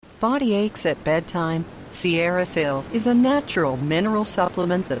body aches at bedtime, Sierra Sil is a natural mineral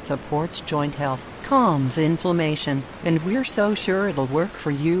supplement that supports joint health, calms inflammation, and we're so sure it'll work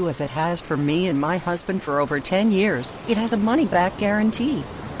for you as it has for me and my husband for over 10 years. It has a money-back guarantee.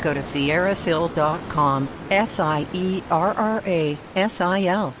 Go to sierrasil.com, SIERRASIL,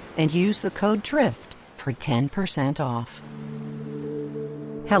 and use the code DRIFT for 10% off.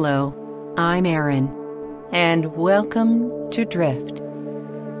 Hello, I'm Erin, and welcome to Drift.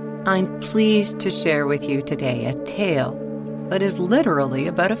 I'm pleased to share with you today a tale that is literally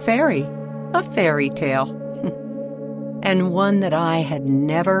about a fairy tale, and one that I had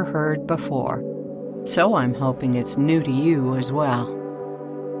never heard before, so I'm hoping it's new to you as well.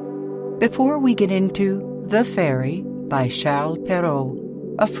 Before we get into The Fairy by Charles Perrault,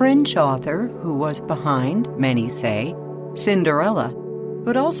 a French author who was behind, many say, Cinderella,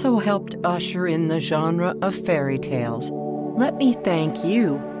 but also helped usher in the genre of fairy tales, let me thank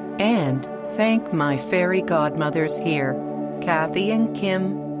you and thank my fairy godmothers here, Kathy and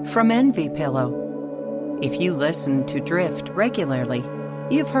Kim from Envy Pillow. If you listen to Drift regularly,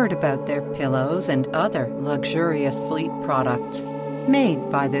 you've heard about their pillows and other luxurious sleep products made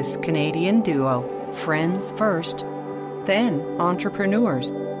by this Canadian duo, friends first, then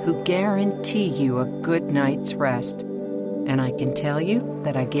entrepreneurs who guarantee you a good night's rest. And I can tell you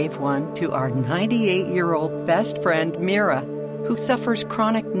that I gave one to our 98-year-old best friend, Mira, who suffers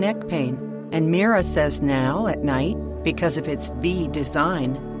chronic neck pain. And Mira says now at night, because of its V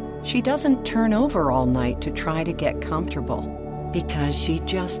design, she doesn't turn over all night to try to get comfortable, because she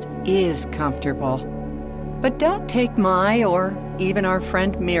just is comfortable. But don't take my or even our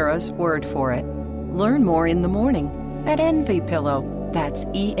friend Mira's word for it. Learn more in the morning at Envy Pillow. That's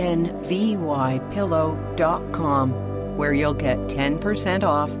ENVYpillow.com, where you'll get 10%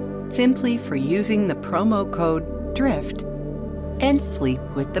 off simply for using the promo code DRIFT and sleep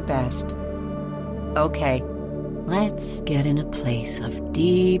with the best. Okay, let's get in a place of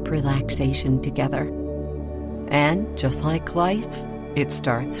deep relaxation together. And just like life, it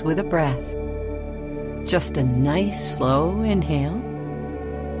starts with a breath. Just a nice slow inhale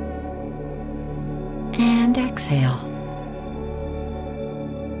and exhale.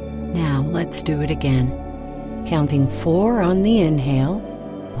 Now let's do it again. Counting 4 on the inhale.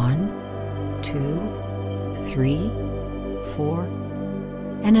 1, 2, 3, 4.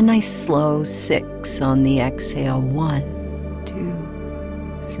 And a nice slow 6 on the exhale. 1,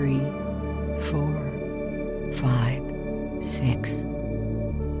 2, 3, 4, 5, 6.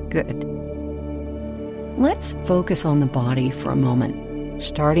 Good. Let's focus on the body for a moment.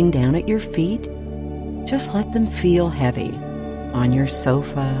 Starting down at your feet, just let them feel heavy. On your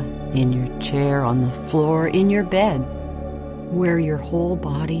sofa, in your chair, on the floor, in your bed, where your whole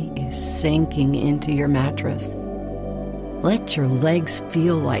body is sinking into your mattress. Let your legs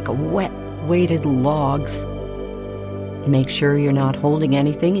feel like wet, weighted logs. Make sure you're not holding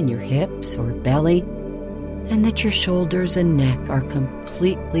anything in your hips or belly, and that your shoulders and neck are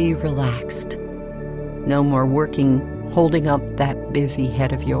completely relaxed. No more holding up that busy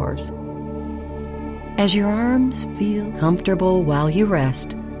head of yours. As your arms feel comfortable while you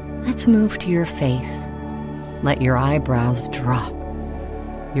rest, let's move to your face. Let your eyebrows drop.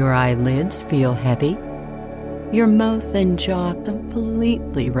 Your eyelids feel heavy. Your mouth and jaw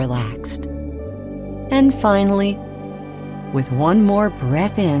completely relaxed. And finally, with one more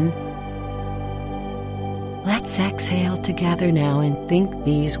breath in, let's exhale together now and think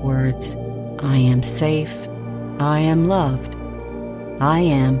these words. I am safe. I am loved. I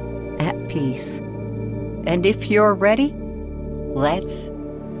am at peace. And if you're ready, let's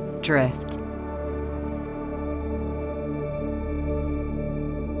drift.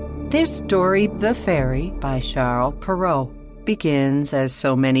 This story, The Fairy by Charles Perrault, begins, as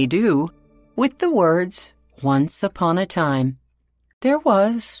so many do, with the words, once upon a time, there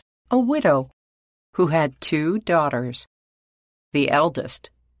was a widow who had 2 daughters. The eldest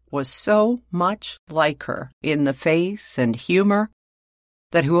was so much like her in the face and humor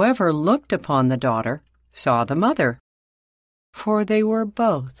that whoever looked upon the daughter saw the mother, for they were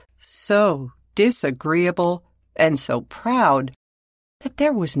both so disagreeable and so proud that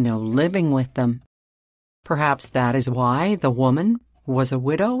there was no living with them. Perhaps that is why the woman was a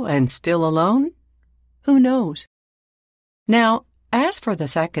widow and still alone? Who knows? Now, as for the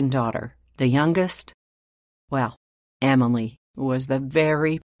second daughter, the youngest, well, Emily was the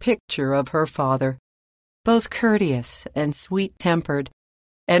very picture of her father, both courteous and sweet-tempered,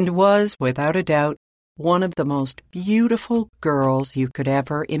 and was, without a doubt, one of the most beautiful girls you could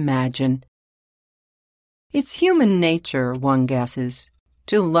ever imagine. It's human nature, one guesses,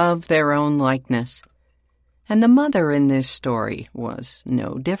 to love their own likeness. and the mother in this story was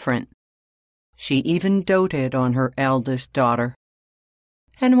no different. She even doted on her eldest daughter.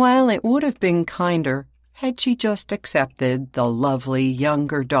 And while it would have been kinder had she just accepted the lovely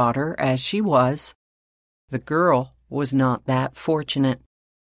younger daughter as she was, the girl was not that fortunate,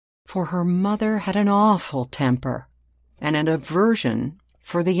 for her mother had an awful temper and an aversion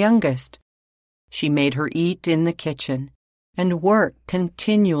for the youngest. She made her eat in the kitchen and work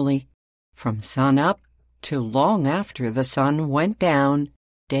continually, from sun up till long after the sun went down,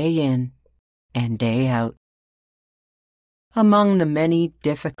 day in and day out. Among the many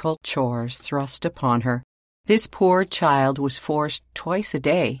difficult chores thrust upon her, this poor child was forced twice a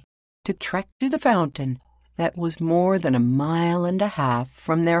day to trek to the fountain that was more than 1.5 miles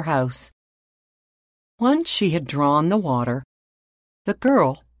from their house. Once she had drawn the water, the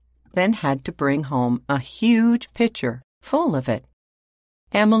girl then had to bring home a huge pitcher full of it.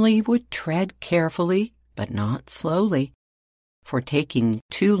 Emily would tread carefully, but not slowly, for taking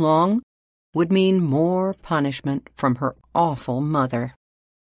too long would mean more punishment from her awful mother.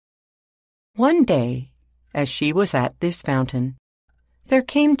 One day, as she was at this fountain, there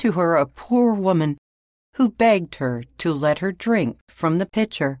came to her a poor woman who begged her to let her drink from the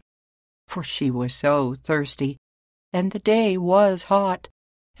pitcher, for she was so thirsty, and the day was hot,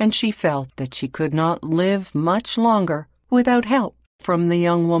 and she felt that she could not live much longer without help from the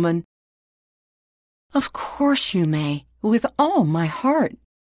young woman. "Of course you may, with all my heart,"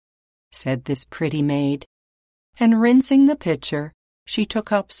 said this pretty maid, and rinsing the pitcher, she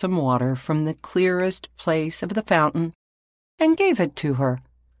took up some water from the clearest place of the fountain and gave it to her,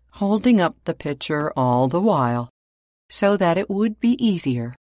 holding up the pitcher all the while, so that it would be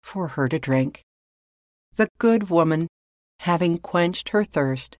easier for her to drink. The good woman, having quenched her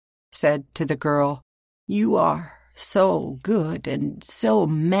thirst, said to the girl, "You are so good and so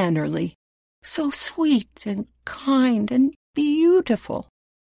mannerly, so sweet and kind and beautiful.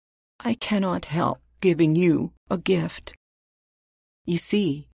 I cannot help giving you a gift." You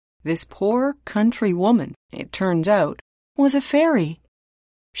see, this poor country woman, it turns out, was a fairy.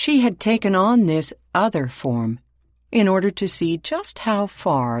 She had taken on this other form in order to see just how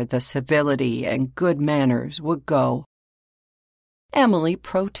far the civility and good manners would go. Emily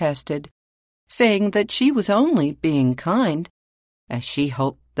protested, saying that she was only being kind, as she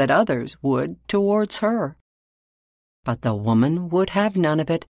hoped that others would towards her. But the woman would have none of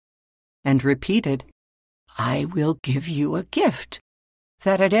it, and repeated, "I will give you a gift,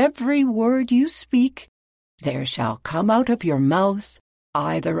 that at every word you speak, there shall come out of your mouth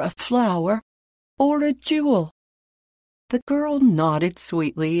either a flower or a jewel." The girl nodded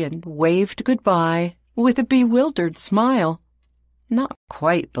sweetly and waved goodbye with a bewildered smile, not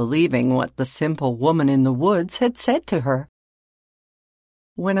quite believing what the simple woman in the woods had said to her.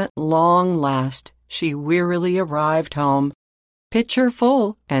 When at long last she wearily arrived home, pitcher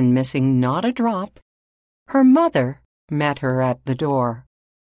full and missing not a drop, her mother met her at the door.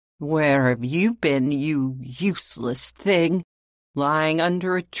 "Where have you been, you useless thing? Lying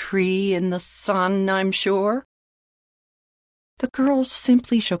under a tree in the sun, I'm sure?" The girl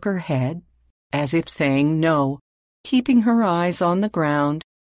simply shook her head, as if saying no, keeping her eyes on the ground,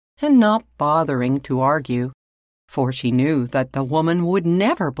 and not bothering to argue, for she knew that the woman would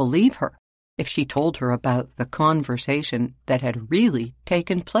never believe her if she told her about the conversation that had really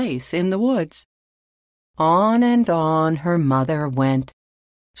taken place in the woods. On and on her mother went,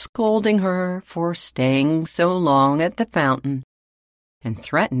 scolding her for staying so long at the fountain, and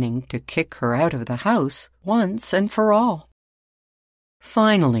threatening to kick her out of the house once and for all.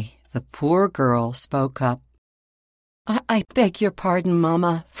 Finally, the poor girl spoke up. I beg your pardon,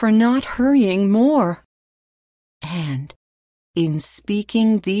 Mamma, for not hurrying more." And, in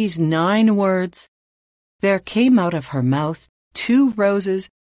speaking these 9 words, there came out of her mouth 2 roses,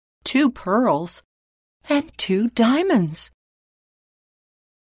 2 pearls, and 2 diamonds.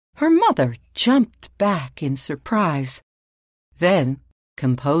 Her mother jumped back in surprise. Then,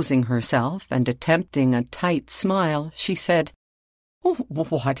 composing herself and attempting a tight smile, she said,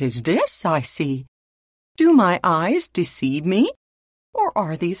 "What is this I see? Do my eyes deceive me? Or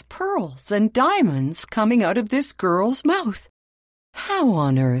are these pearls and diamonds coming out of this girl's mouth? How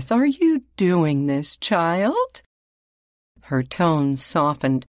on earth are you doing this, child?" Her tone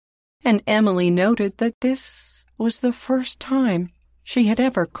softened, and Emily noted that this was the first time she had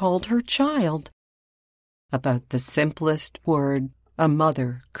ever called her child. About the simplest word a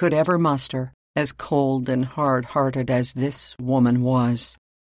mother could ever muster, as cold and hard-hearted as this woman was.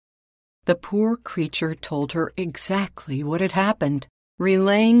 The poor creature told her exactly what had happened,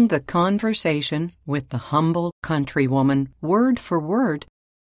 relaying the conversation with the humble countrywoman word for word,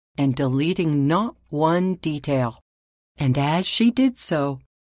 and deleting not one detail. And as she did so,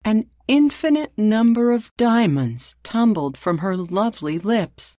 an infinite number of diamonds tumbled from her lovely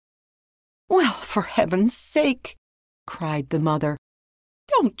lips. "Well, for heaven's sake," cried the mother,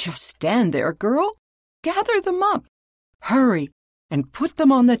 "don't just stand there, girl. Gather them up. Hurry, and put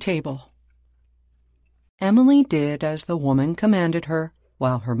them on the table." Emily did as the woman commanded her,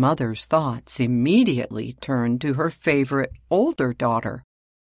 while her mother's thoughts immediately turned to her favorite older daughter.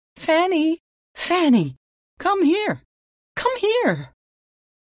 "Fanny, Fanny, come here, come here."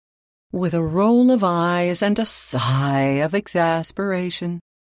 With a roll of eyes and a sigh of exasperation,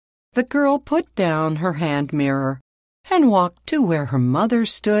 the girl put down her hand mirror and walked to where her mother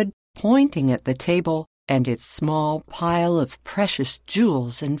stood, pointing at the table and its small pile of precious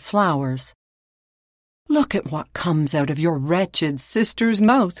jewels and flowers. "Look at what comes out of your wretched sister's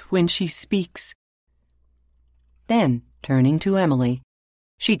mouth when she speaks." Then, turning to Emily,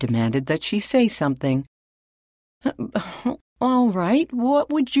 she demanded that she say something. "All right, what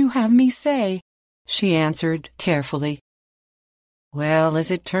would you have me say?" she answered carefully. Well,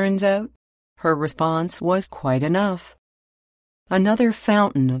 as it turns out, her response was quite enough. Another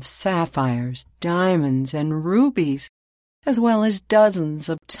fountain of sapphires, diamonds, and rubies, as well as dozens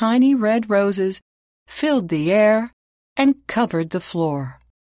of tiny red roses, filled the air and covered the floor.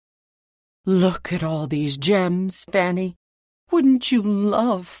 "Look at all these gems, Fanny. Wouldn't you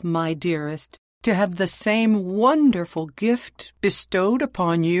love, my dearest, to have the same wonderful gift bestowed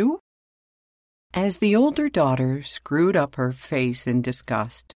upon you?" As the older daughter screwed up her face in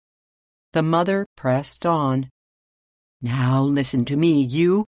disgust, the mother pressed on. "Now listen to me,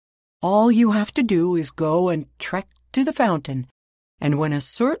 you. All you have to do is go and trek to the fountain, and when a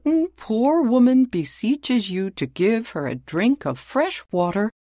certain poor woman beseeches you to give her a drink of fresh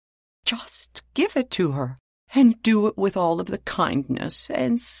water, just give it to her, and do it with all of the kindness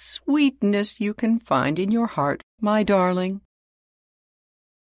and sweetness you can find in your heart, my darling."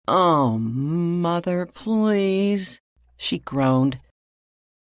 "Oh, Mother, please," she groaned.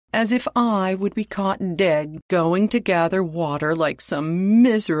 "As if I would be caught dead going to gather water like some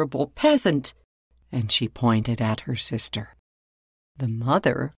miserable peasant," and she pointed at her sister. The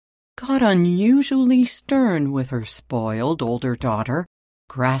mother got unusually stern with her spoiled older daughter,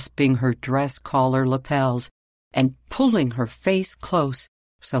 grasping her dress collar lapels and pulling her face close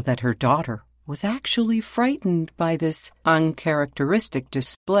so that her daughter was actually frightened by this uncharacteristic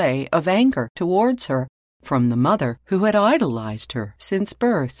display of anger towards her from the mother who had idolized her since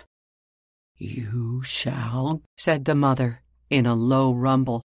birth. "You shall," said the mother in a low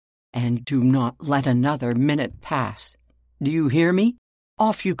rumble, "and do not let another minute pass. Do you hear me?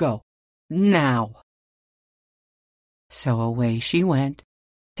 Off you go, now." So away she went,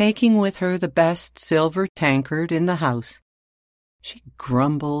 taking with her the best silver tankard in the house. She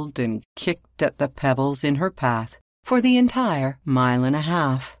grumbled and kicked at the pebbles in her path for the entire 1.5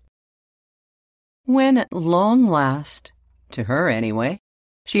 miles. When at long last, to her anyway,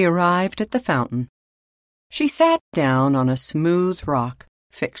 she arrived at the fountain, she sat down on a smooth rock,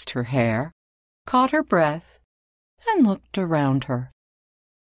 fixed her hair, caught her breath, and looked around her.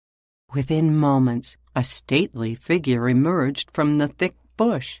 Within moments, a stately figure emerged from the thick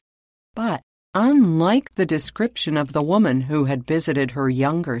bush, but unlike the description of the woman who had visited her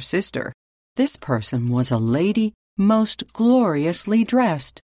younger sister, this person was a lady most gloriously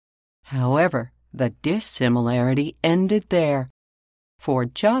dressed. However, the dissimilarity ended there, for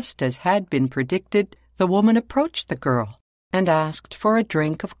just as had been predicted, the woman approached the girl and asked for a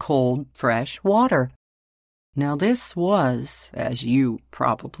drink of cold, fresh water. Now this was, as you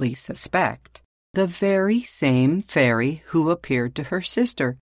probably suspect, the very same fairy who appeared to her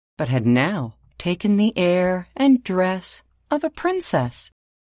sister, but had now taken the air and dress of a princess.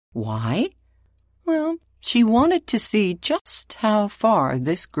 Why? Well, she wanted to see just how far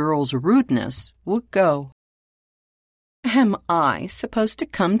this girl's rudeness would go. "Am I supposed to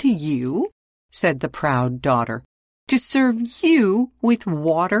come to you?" said the proud daughter. "To serve you with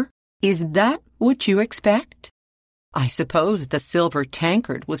water? Is that what you expect? I suppose the silver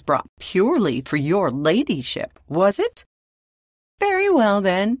tankard was brought purely for your ladyship, was it? Very well,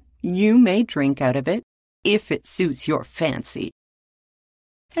 then. You may drink out of it, if it suits your fancy."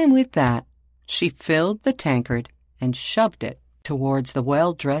 And with that, she filled the tankard and shoved it towards the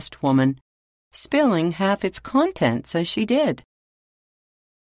well-dressed woman, spilling half its contents as she did.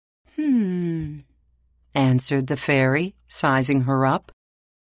 Answered the fairy, sizing her up.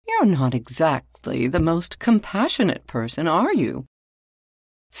 "You're not exactly the most compassionate person, are you?"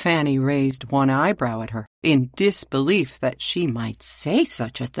 Fanny raised one eyebrow at her, in disbelief that she might say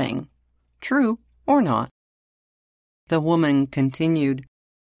such a thing, true or not. The woman continued,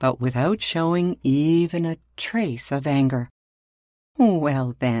 but without showing even a trace of anger.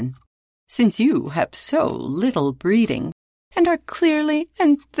 "Well, then, since you have so little breeding and are clearly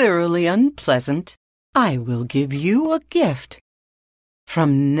and thoroughly unpleasant, I will give you a gift.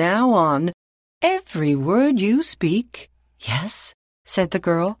 From now on, every word you speak—" "Yes," said the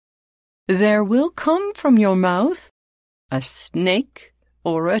girl, "there will come from your mouth a snake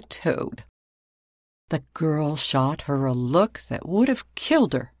or a toad." The girl shot her a look that would have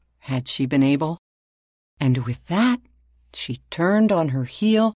killed her had she been able, and with that she turned on her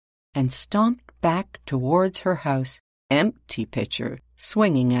heel and stomped back towards her house, empty pitcher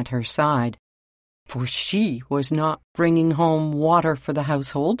swinging at her side. For she was not bringing home water for the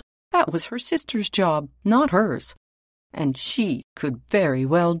household. That was her sister's job, not hers, and she could very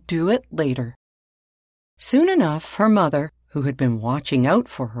well do it later. Soon enough, her mother, who had been watching out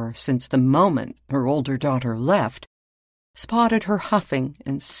for her since the moment her older daughter left, spotted her huffing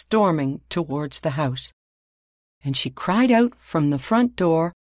and storming towards the house, and she cried out from the front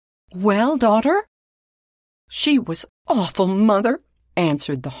door, "Well, daughter?" "She was awful, mother,"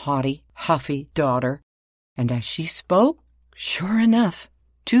 answered the haughty, huffy daughter, and as she spoke, sure enough,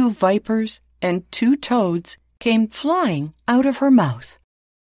 2 vipers and 2 toads came flying out of her mouth.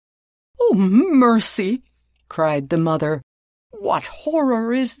 "Oh, mercy!" cried the mother. "What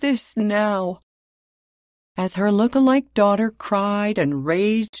horror is this now?" As her look-alike daughter cried and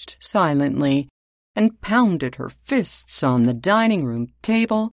raged silently and pounded her fists on the dining-room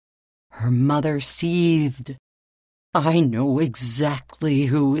table, her mother seethed. "I know exactly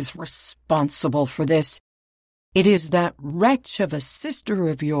who is responsible for this. It is that wretch of a sister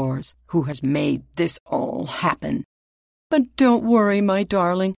of yours who has made this all happen. But don't worry, my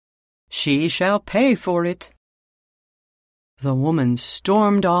darling. She shall pay for it." The woman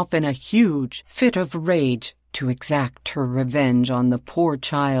stormed off in a huge fit of rage to exact her revenge on the poor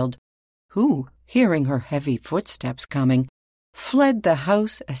child, who, hearing her heavy footsteps coming, fled the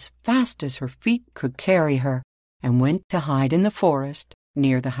house as fast as her feet could carry her, and went to hide in the forest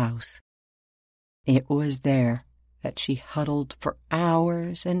near the house. It was there that she huddled for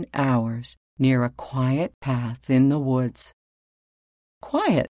hours and hours near a quiet path in the woods.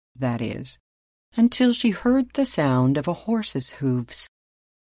 Quiet, that is, until she heard the sound of a horse's hoofs.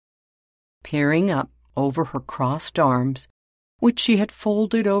 Peering up over her crossed arms, which she had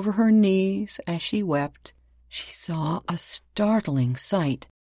folded over her knees as she wept, she saw a startling sight.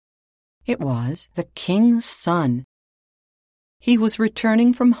 It was the king's son. He was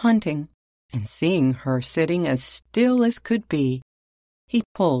returning from hunting, and seeing her sitting as still as could be, he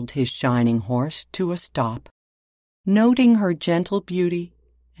pulled his shining horse to a stop. Noting her gentle beauty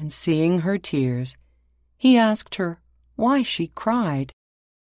and seeing her tears, he asked her why she cried.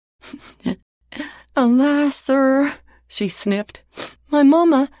 "Alas, sir," she sniffed, "my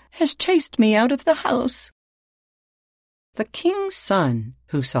mamma has chased me out of the house." The king's son,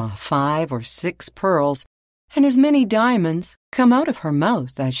 who saw 5 or 6 pearls and as many diamonds come out of her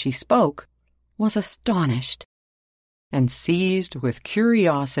mouth as she spoke, was astonished, and seized with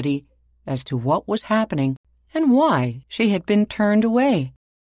curiosity as to what was happening and why she had been turned away.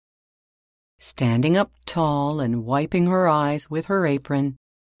 Standing up tall and wiping her eyes with her apron,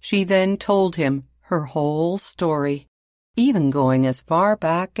 she then told him her whole story, even going as far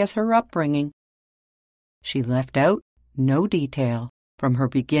back as her upbringing. She left out no detail, from her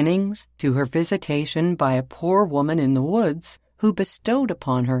beginnings to her visitation by a poor woman in the woods who bestowed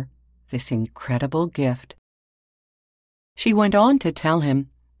upon her this incredible gift. She went on to tell him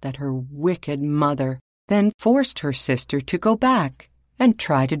that her wicked mother then forced her sister to go back and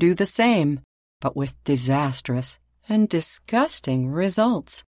try to do the same, but with disastrous and disgusting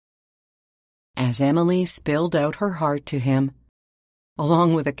results. As Emily spilled out her heart to him,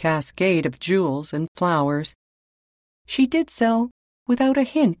 along with a cascade of jewels and flowers, she did so without a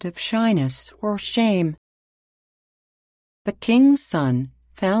hint of shyness or shame. The king's son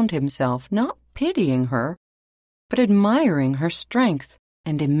found himself not pitying her, but admiring her strength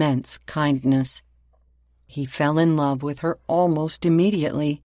and immense kindness. He fell in love with her almost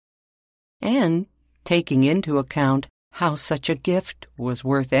immediately, and, taking into account how such a gift was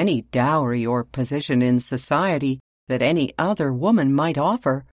worth any dowry or position in society that any other woman might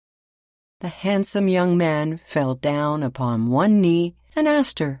offer, the handsome young man fell down upon one knee and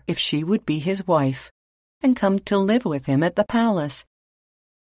asked her if she would be his wife and come to live with him at the palace.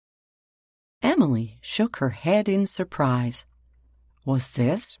 Emily shook her head in surprise. Was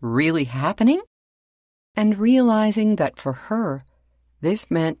this really happening? And realizing that for her,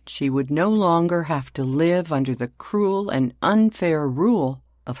 this meant she would no longer have to live under the cruel and unfair rule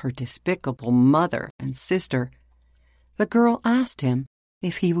of her despicable mother and sister, the girl asked him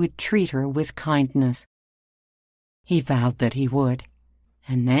if he would treat her with kindness. He vowed that he would,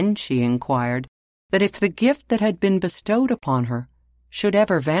 and then she inquired that if the gift that had been bestowed upon her should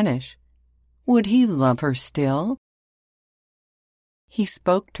ever vanish, would he love her still? He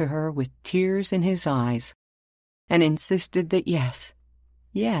spoke to her with tears in his eyes, and insisted that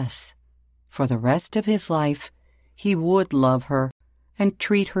yes, for the rest of his life he would love her and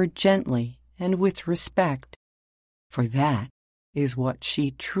treat her gently and with respect, for that is what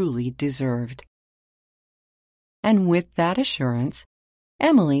she truly deserved. And with that assurance,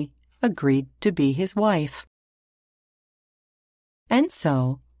 Emily agreed to be his wife. And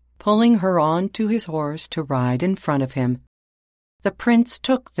so, pulling her on to his horse to ride in front of him, the prince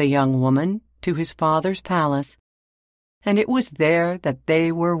took the young woman to his father's palace, and it was there that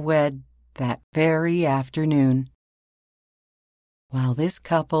they were wed that very afternoon. While this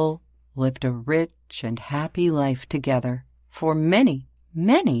couple lived a rich and happy life together for many,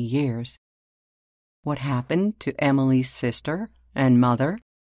 many years. What happened to Emily's sister and mother?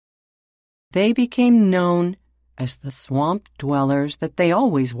 They became known as the swamp dwellers that they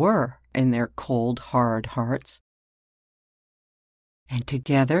always were in their cold, hard hearts. And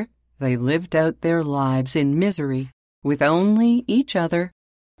together they lived out their lives in misery with only each other,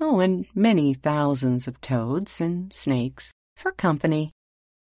 and many thousands of toads and snakes for company.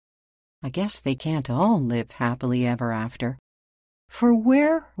 I guess they can't all live happily ever after. For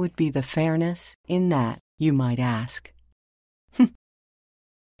where would be the fairness in that, you might ask?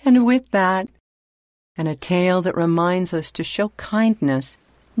 And with that, and a tale that reminds us to show kindness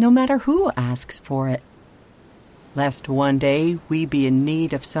no matter who asks for it, lest one day we be in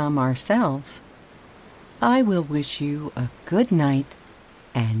need of some ourselves, I will wish you a good night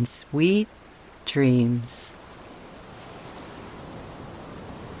and sweet dreams.